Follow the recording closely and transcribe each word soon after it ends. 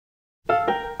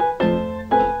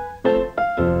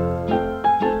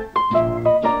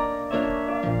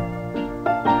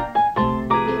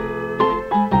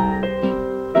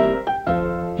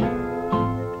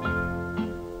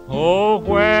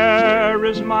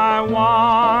my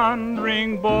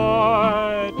wandering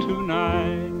boy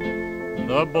tonight,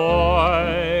 the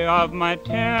boy of my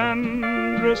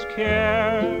tenderest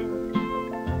care,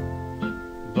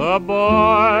 the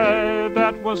boy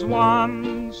that was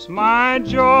once my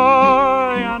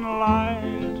joy and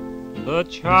light, the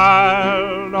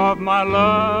child of my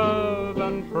love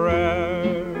and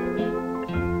prayer.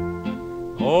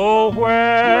 Oh,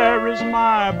 where is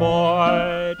my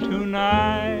boy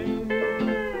tonight?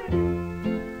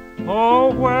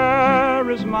 Oh, where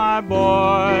is my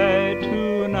boy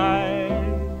tonight?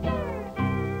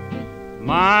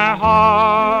 My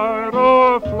heart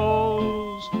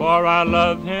overflows, for I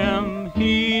love him,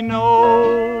 he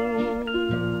knows.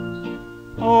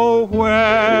 Oh,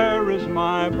 where is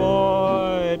my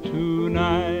boy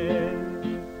tonight?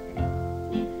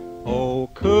 Oh,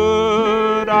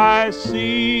 could I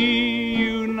see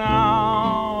you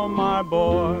now, my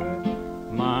boy,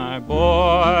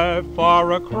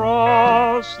 far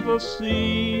across the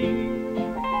sea?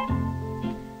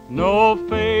 No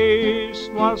face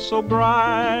was so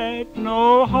bright,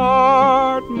 no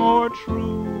heart more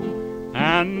true,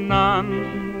 and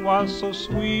none was so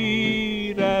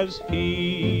sweet as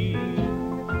he.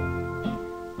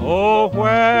 Oh,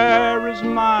 where is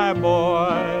my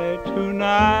boy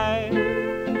tonight?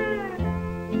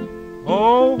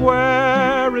 Oh,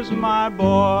 where is my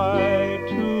boy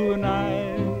tonight?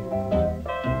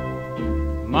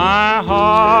 My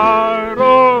heart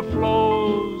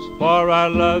overflows, for I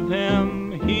love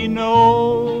him, he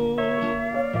knows.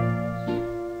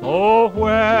 Oh,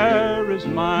 where is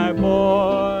my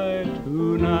boy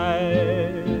tonight?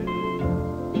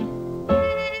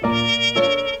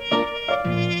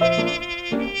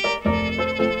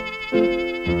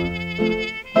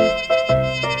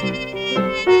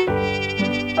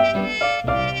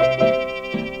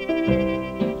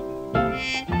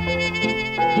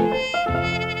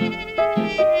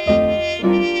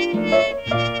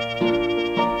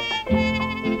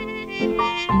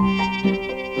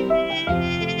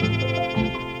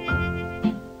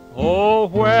 Oh,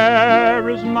 where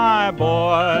is my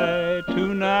boy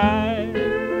tonight?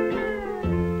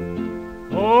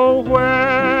 Oh,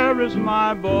 where is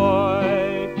my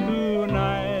boy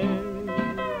tonight?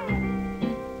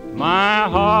 My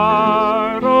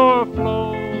heart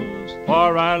overflows,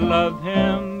 for I love him,